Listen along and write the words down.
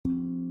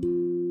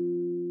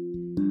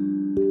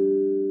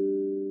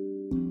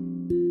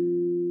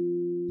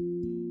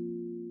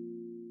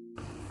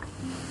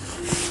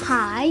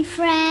Hi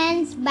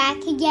friends,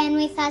 back again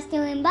with us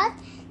doing but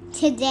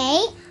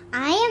today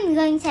I am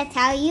going to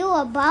tell you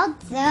about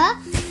the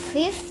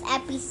 5th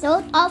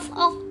episode of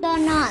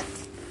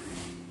Octonauts.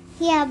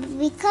 Yeah,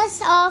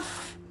 because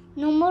of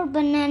no more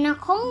Banana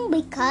Kong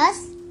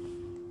because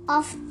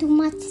of too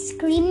much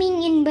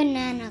screaming in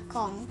Banana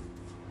Kong.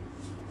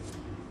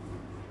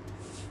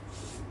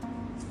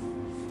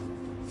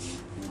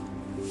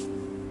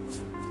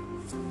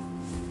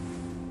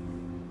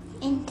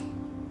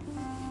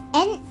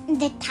 And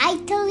the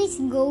title is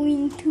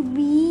going to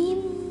be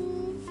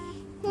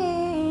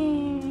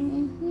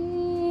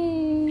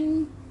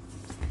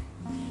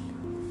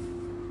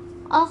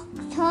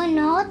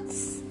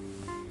Octonauts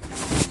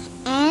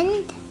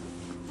and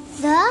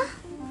the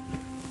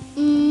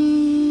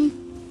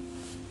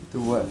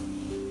what?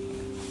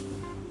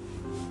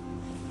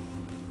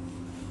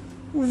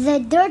 The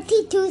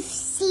dirty tooth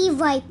sea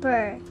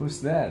viper.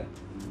 Who's that?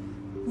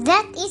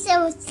 That is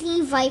a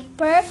sea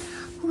viper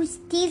whose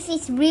teeth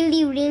is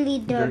really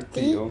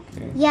dirty.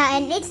 Okay. Yeah,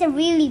 and it's a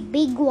really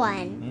big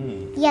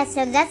one. Yeah,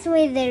 so that's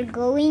why they're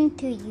going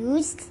to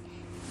use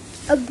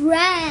a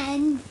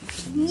brand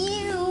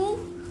new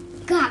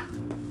cup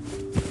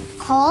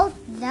called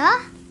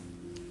the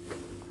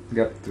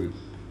Guptooth.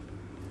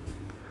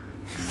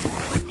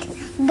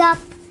 Gup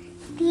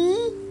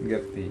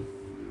Gupty.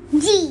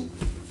 G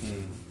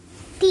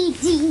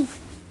TG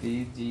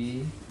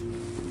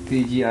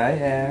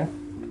TGIF.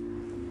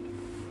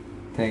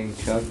 Thank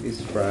Chuck it's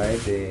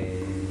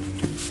Friday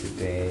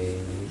today.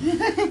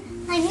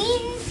 I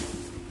mean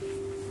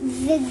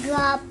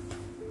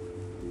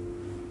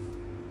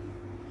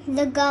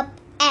the Gup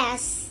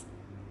S,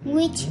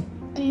 which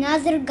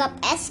another Gup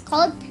S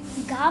called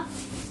Gup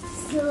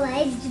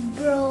Sledge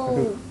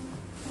Bro.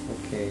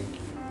 Okay.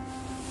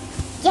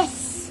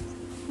 Yes.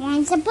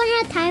 Once upon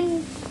a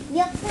time, the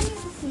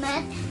Octonauts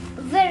met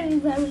a very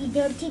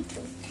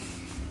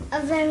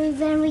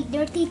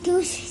dirty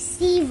tooth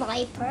sea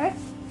viper,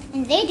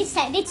 and they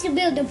decided to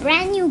build a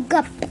brand new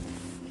Gup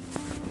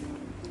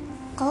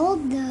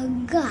called the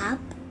Gup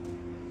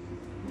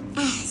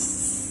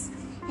S.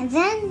 And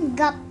then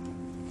Gup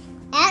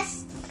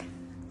S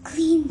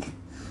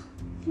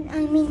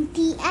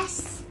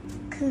TS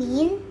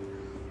cleaned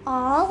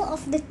all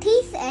of the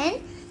teeth,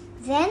 and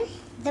then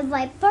the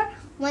viper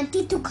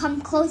wanted to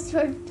come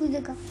closer to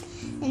the Gup.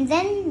 And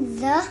then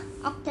the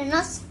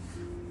Octonauts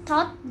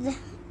thought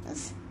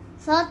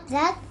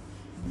that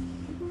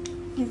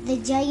the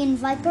giant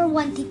viper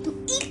wanted to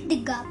eat the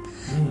Gup,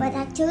 but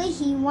actually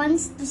he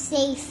wants to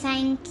say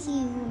thank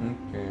you.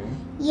 Okay.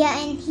 Yeah,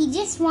 and he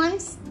just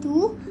wants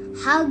to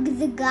hug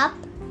the Gup.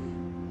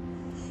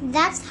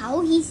 That's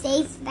how he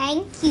says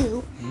thank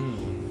you.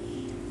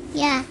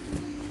 Yeah,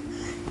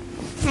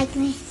 like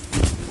this.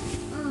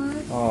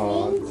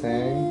 Oh,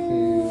 thank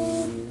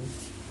you.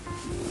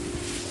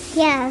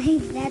 Yeah,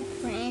 like that,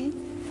 friend.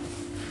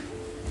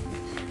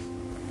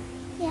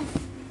 Yeah,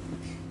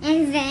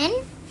 and then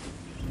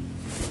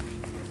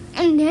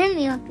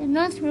the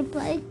Octonauts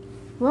replied,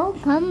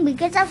 "Welcome,"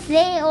 because of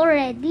they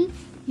already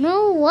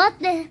know what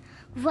the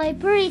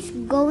viper is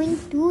going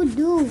to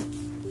do.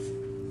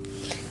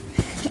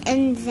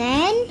 And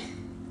then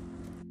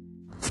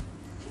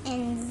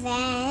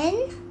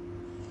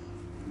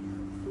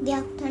the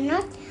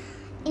Octonauts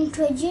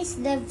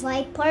introduced the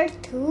viper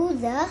to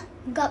the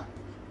Gup.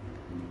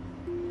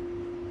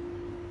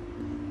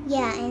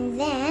 Yeah, and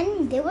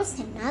then there was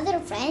another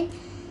friend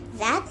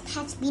that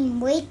has been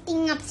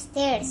waiting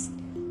upstairs.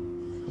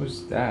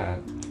 Who's that?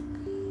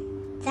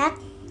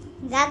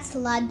 That's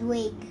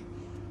Ludwig.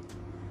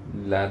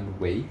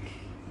 Ludwig?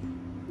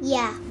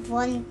 Yeah,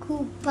 Von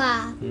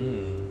Koopa.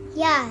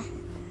 Yeah,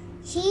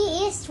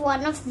 he is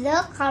one of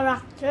the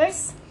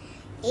characters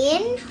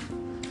in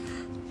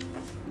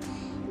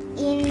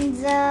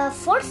the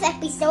 4th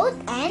episode.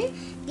 And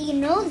do you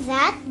know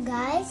that,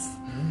 guys?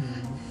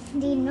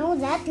 Do you know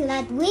that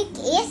Ludwig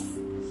is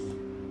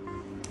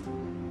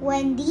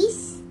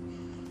Wendy's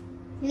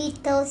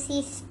little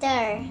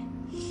sister?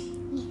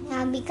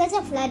 Yeah, because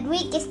of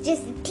Ludwig is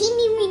just a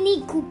teeny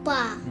mini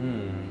Koopa.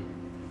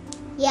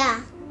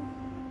 Yeah,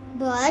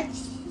 but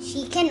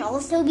she can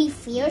also be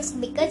fierce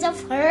because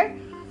of her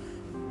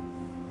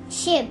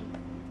ship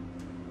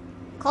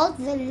called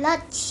the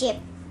Lud ship.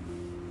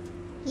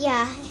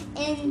 Yeah,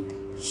 and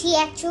she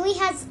actually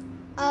has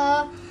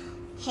a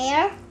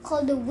hair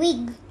called a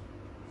wig,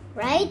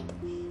 right?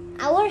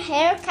 Our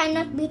hair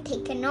cannot be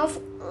taken off.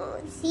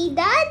 See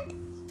that?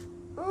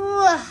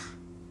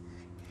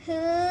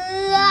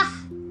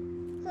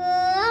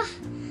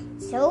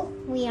 So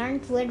we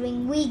aren't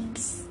wearing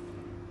wigs.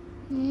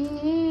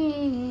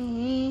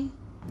 And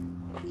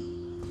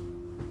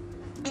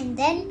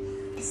then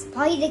a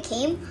spider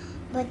came,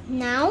 but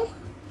now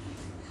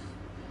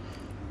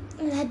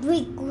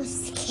Ludwig was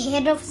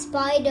scared of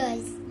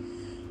spiders.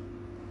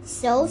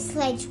 So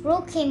Sledge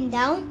Bro came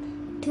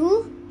down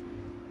to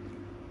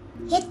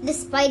hit the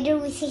spider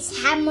with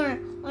his hammer,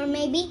 or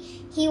maybe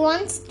he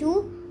wants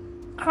to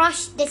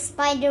crush the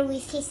spider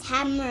with his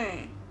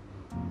hammer.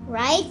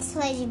 Right?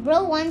 Sledge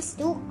Bro wants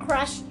to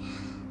crush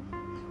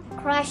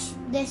crush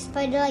the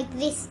spider like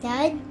this,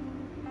 Dad?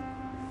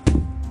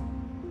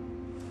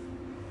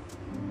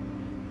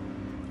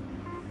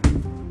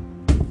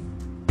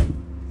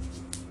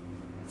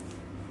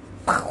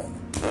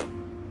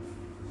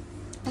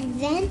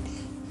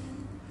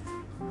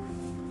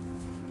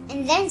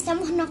 And then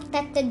someone knocked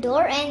at the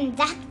door, and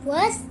that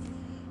was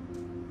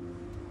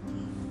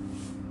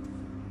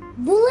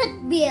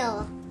Bullet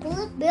Bill.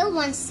 Bullet Bill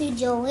wants to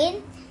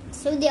join,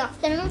 so the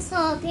Octonauts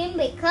help him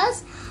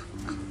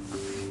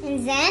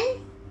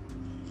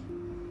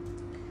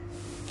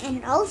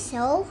and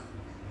also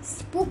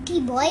Spooky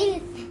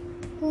Boy,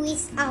 who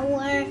is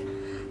our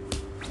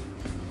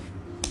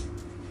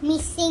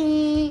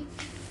missing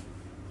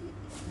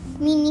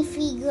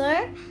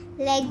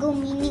Lego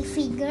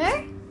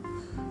minifigure,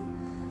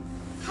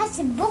 has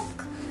a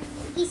book.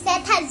 He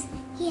said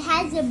he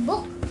has a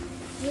book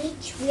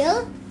which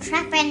will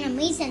trap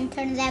enemies and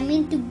turn them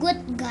into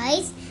good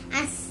guys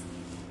as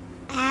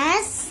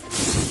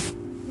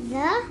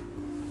the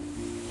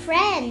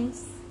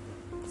friends.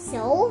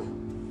 So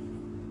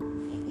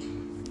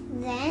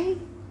then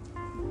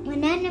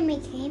an enemy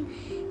came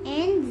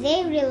and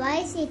they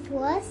realized it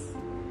was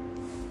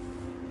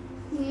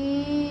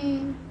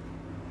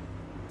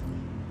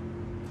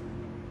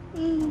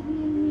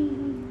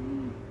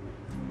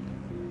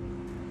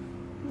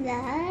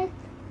that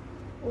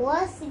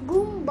was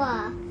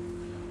Goomba.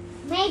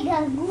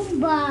 Mega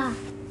Goomba.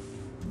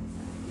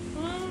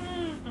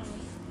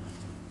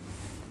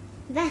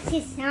 That's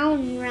his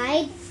sound,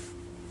 right?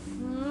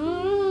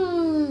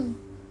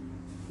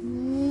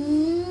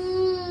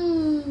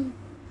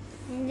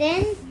 And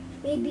then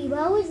Baby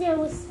Bowser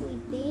was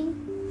sleeping.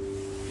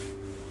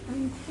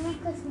 And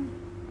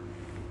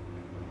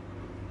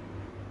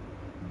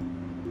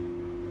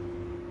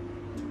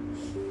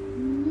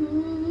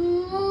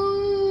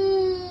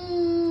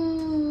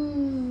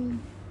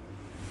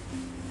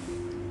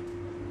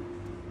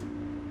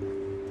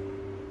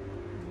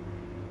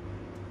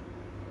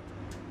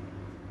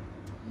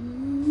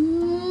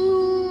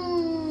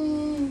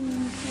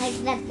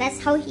that's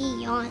how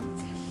he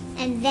yawns.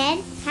 And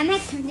then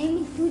Kamek turned him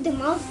into the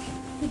mouse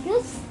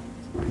because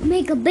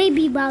Mega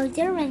Baby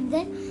Bowser, and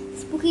then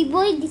Spooky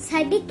Boy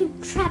decided to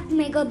trap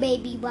Mega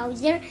Baby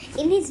Bowser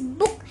in his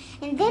book.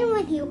 And then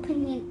when he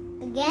opened it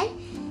again,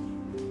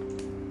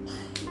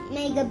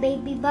 Mega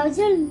Baby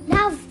Bowser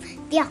loved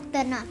the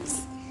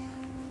Octonauts.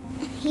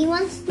 He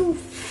wants to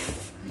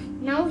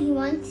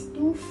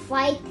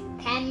fight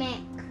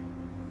Kamek.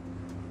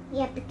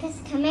 Yeah, because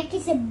Kamek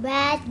is a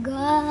bad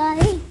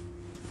guy.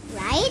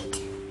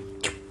 Right?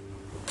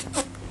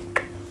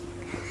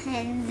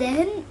 And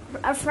then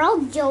a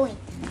frog joined.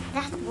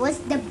 That was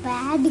the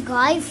bad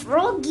guy,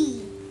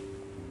 Froggy.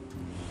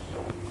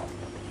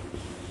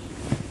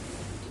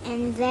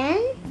 And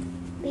then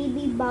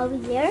Baby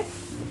Bowser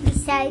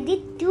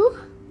decided to,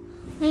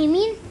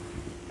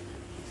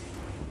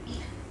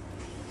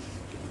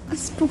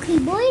 Spooky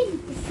Boy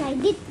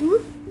decided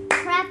to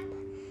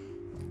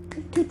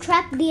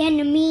trap the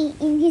enemy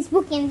in his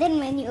book. And then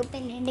when you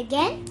open it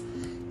again,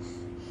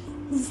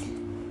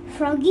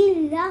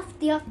 Froggy loved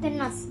the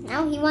Octonauts.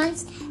 Now he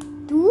wants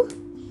to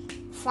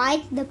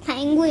fight the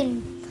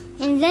penguin.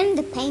 And then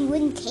the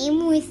penguin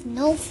came with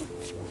no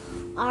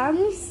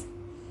arms,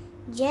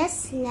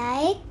 just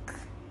like.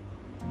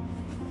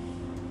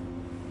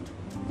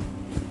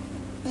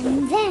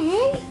 And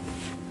then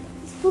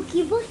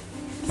Spooky Boy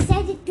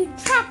decided to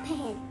trap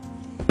him.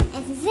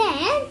 And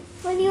then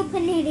when you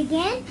open it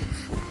again,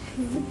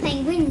 the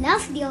penguin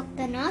loved the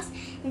Octonauts.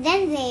 And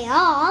then they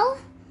all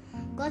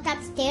got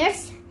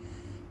upstairs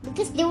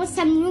because there was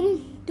some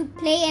room to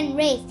play and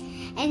race.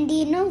 And do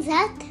you know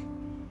that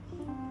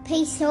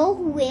Peso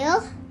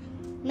will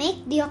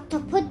make the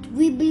octopus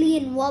wibbly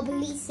and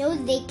wobbly so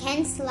they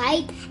can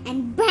slide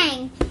and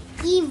bang.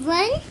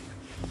 Even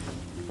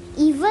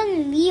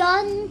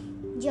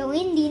Leon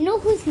joined. Do you know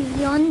who's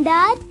Leon,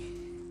 Dad?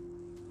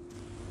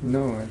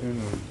 No, I don't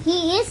know.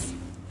 He is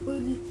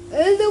an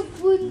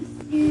elephant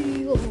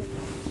seal.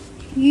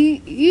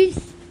 He is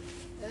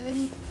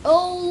an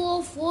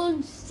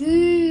elephant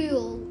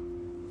seal.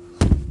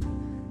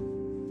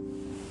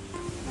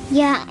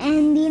 Yeah,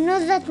 and you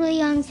know that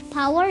Leon's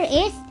power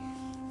is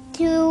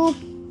to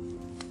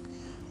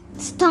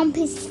stomp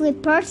his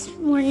slippers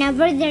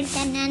whenever there's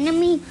an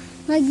enemy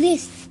like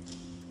this.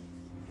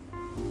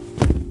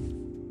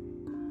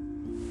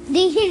 Did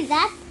you hear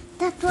that?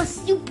 That was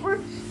super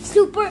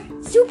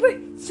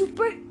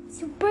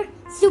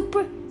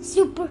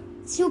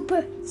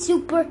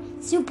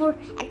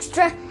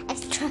extra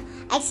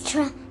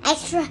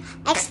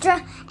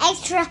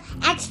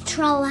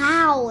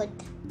loud.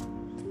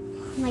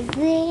 Like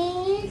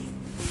this.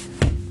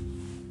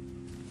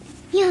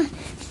 Yeah.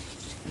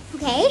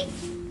 Okay.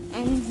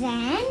 And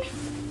then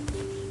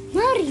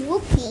Mario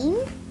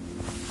came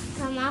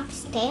from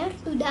upstairs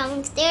to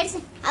downstairs,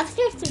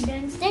 upstairs to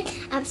downstairs,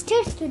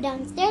 upstairs to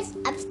downstairs,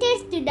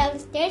 upstairs to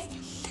downstairs.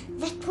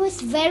 That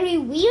was very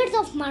weird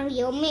of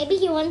Mario. Maybe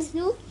he wants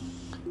to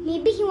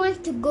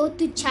go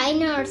to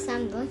China or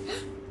something.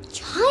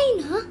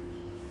 China?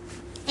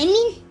 I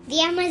mean,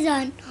 the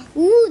Amazon.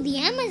 Ooh, the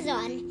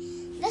Amazon.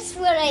 That's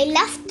where I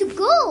love to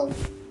go.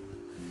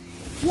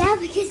 Yeah,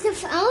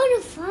 because I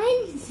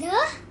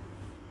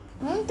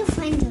want to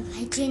find the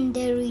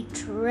legendary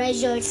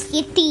treasure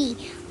city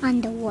on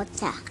the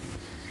water.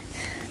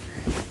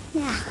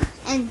 Yeah,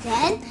 and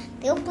then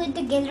they'll put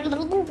together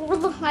like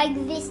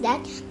this,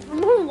 that.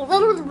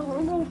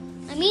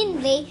 I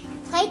mean, they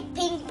play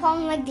ping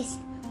pong like this.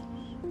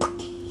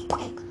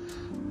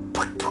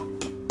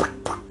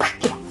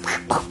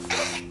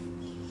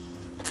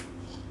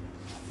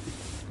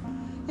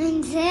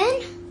 And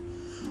then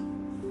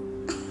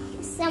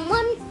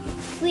someone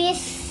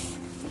with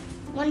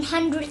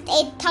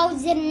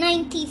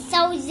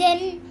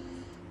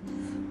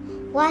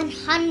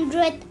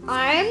 108,090,100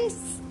 arms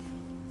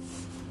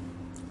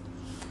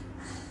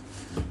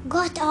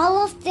got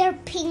all of their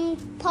ping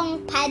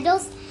pong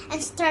paddles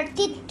and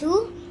started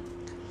to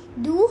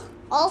do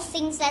all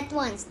things at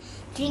once.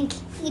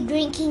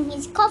 Drinking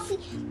his coffee,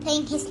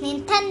 playing his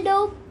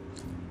Nintendo,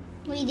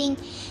 reading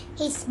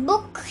his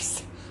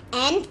books,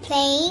 and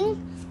playing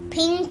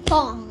ping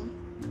pong.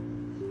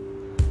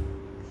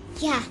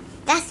 Yeah,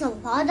 that's a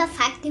lot of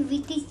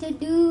activities to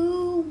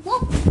do.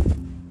 Whoa.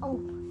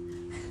 Oh,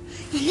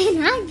 and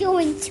then I'm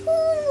going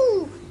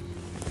too.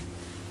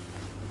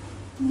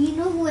 You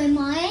know who am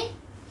I?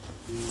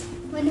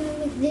 When I'm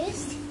like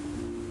this?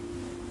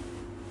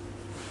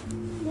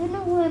 You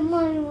know who am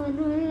I when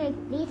I'm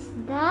like this,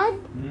 Dad?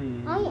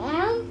 I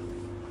am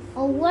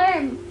a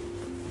worm.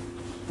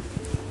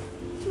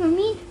 I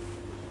mean,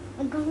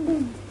 I got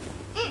them.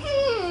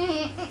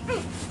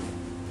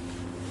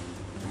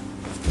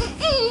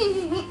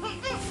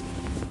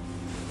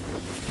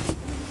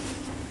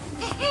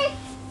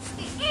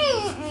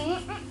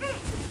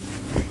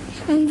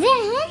 And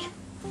then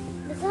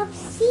the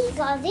Pepsi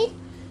got it,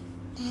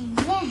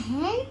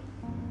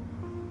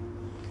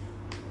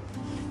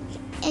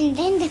 and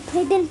then they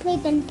played and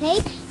played and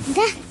played.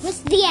 That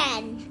was the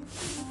end.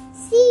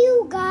 See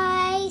you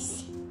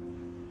guys.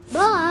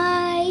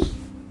 Bye.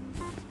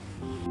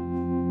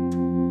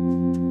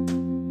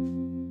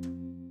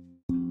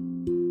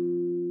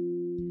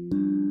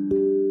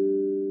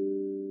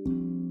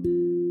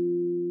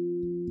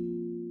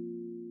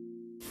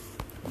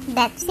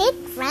 That's it,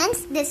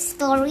 friends. The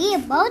story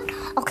about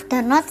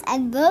Octonauts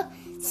and the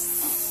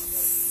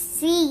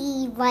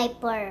sea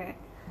viper.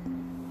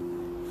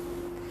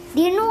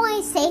 Do you know why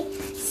I say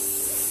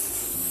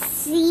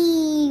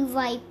sea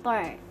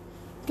viper?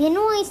 Do you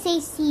know why I say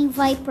sea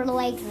viper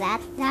like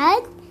that,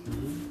 Dad?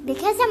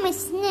 Because I'm a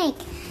snake.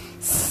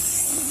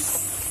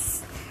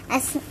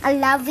 As a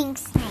loving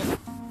snake.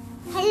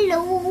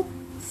 Hello.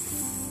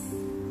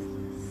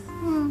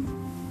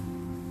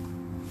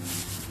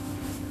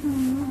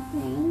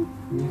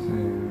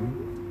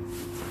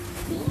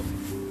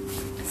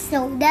 So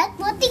Dad,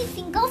 what do you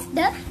think of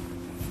the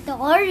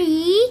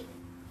story?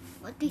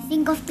 What do you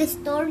think of the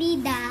story,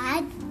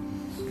 Dad?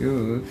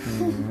 Good.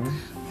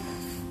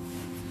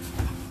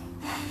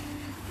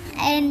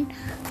 And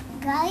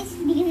guys,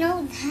 do you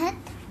know that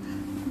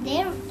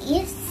there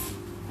is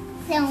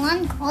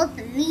someone called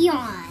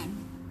Lèon?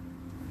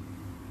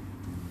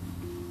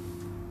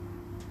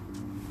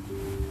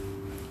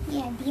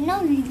 Yeah, do you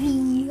know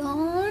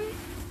Lèon?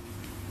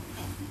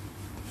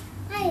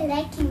 I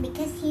like him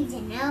because he's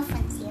an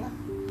elephant seal.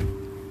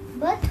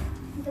 But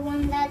the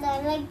one that I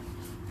like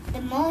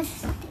the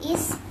most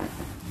is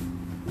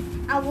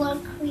our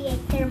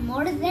creator,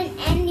 more than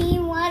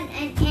anyone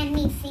and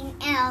anything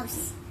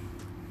else.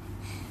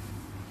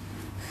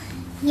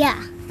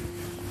 Yeah,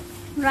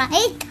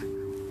 right?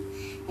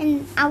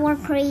 And our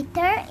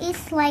creator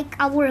is like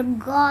our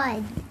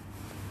God.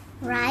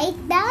 Right,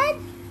 Dad?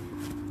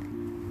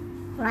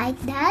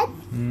 Right, Dad?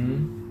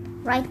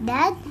 Right,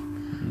 Dad?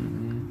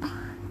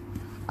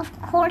 Of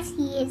course,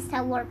 he is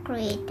our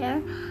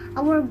creator.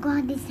 Our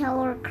God is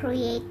our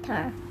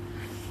creator.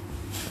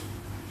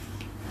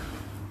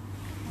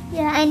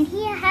 Yeah, and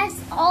he has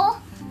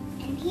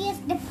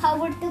the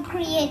power to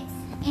create,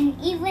 and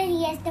even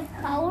he has the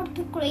power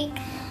to create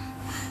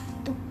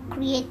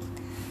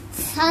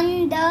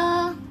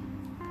thunder,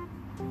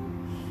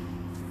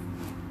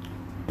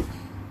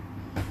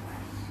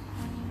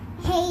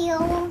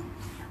 hail,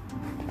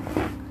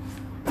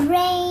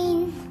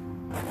 rain,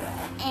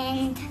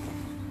 and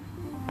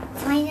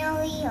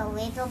finally a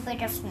little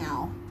bit of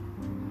snow.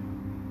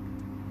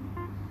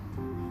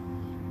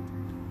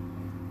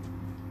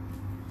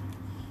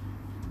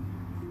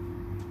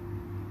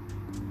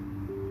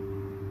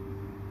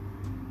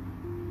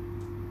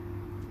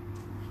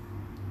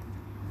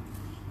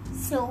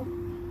 So,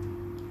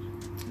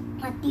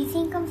 what do you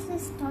think of the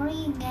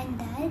story again,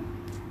 Dad?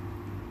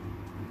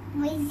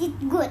 Why is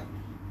it good?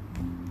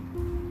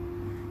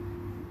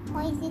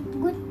 Why is it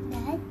good,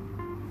 Dad?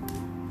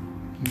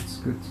 It's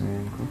good,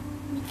 Uncle.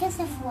 Because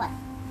of what?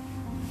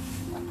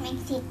 What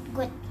makes it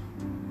good?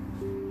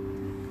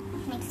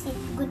 What makes it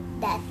good,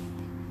 Dad?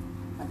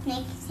 What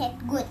makes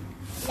it good?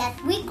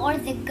 That week or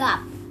the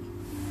gap?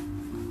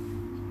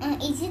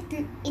 Is it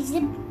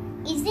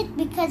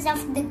because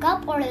of the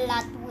gap or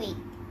that week?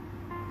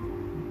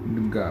 The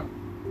gap.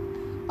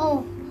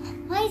 Oh,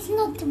 why it's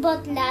not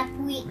about last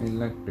week? I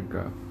like the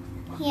gap.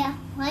 Yeah,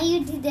 why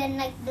you didn't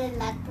like the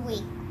last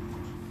week?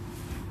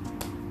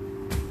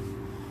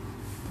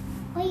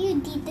 Why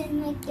you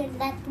didn't like the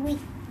last week,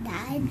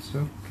 Dad? It's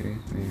okay,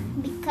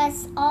 same.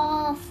 Because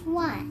of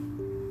what?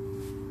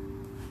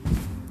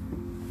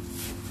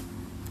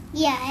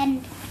 Yeah,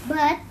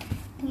 but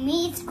to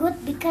me it's good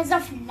because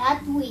of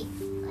last week.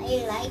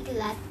 I like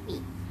last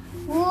week.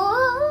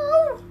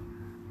 Whoa!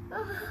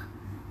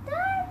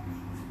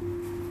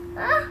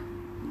 Dad.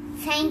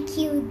 Thank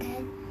you,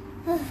 Dad.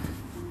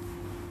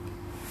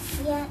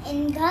 Yeah,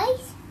 and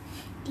guys,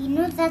 do you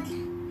know that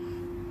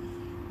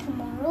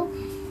tomorrow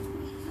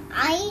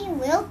I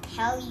will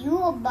tell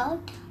you about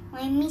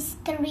my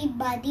mystery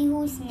buddy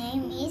whose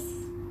name is...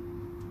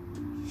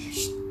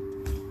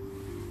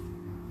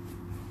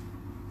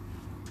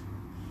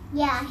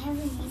 Yeah, I have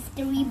a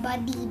mystery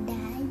buddy,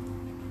 Dad.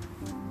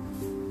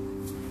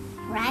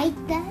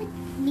 Right, Dad?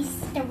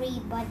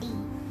 Mystery buddy.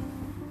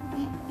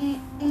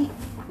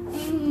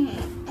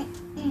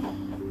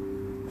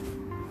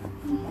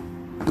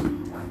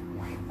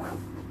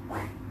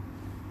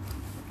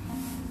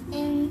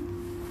 And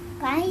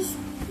guys,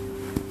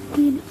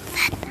 you know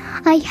that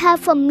I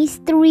have a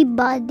mystery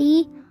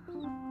buddy,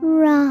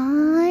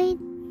 right,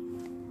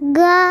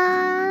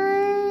 guys?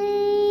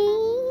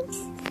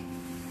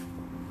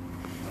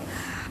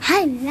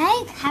 I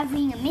like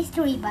having a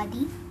mystery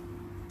buddy.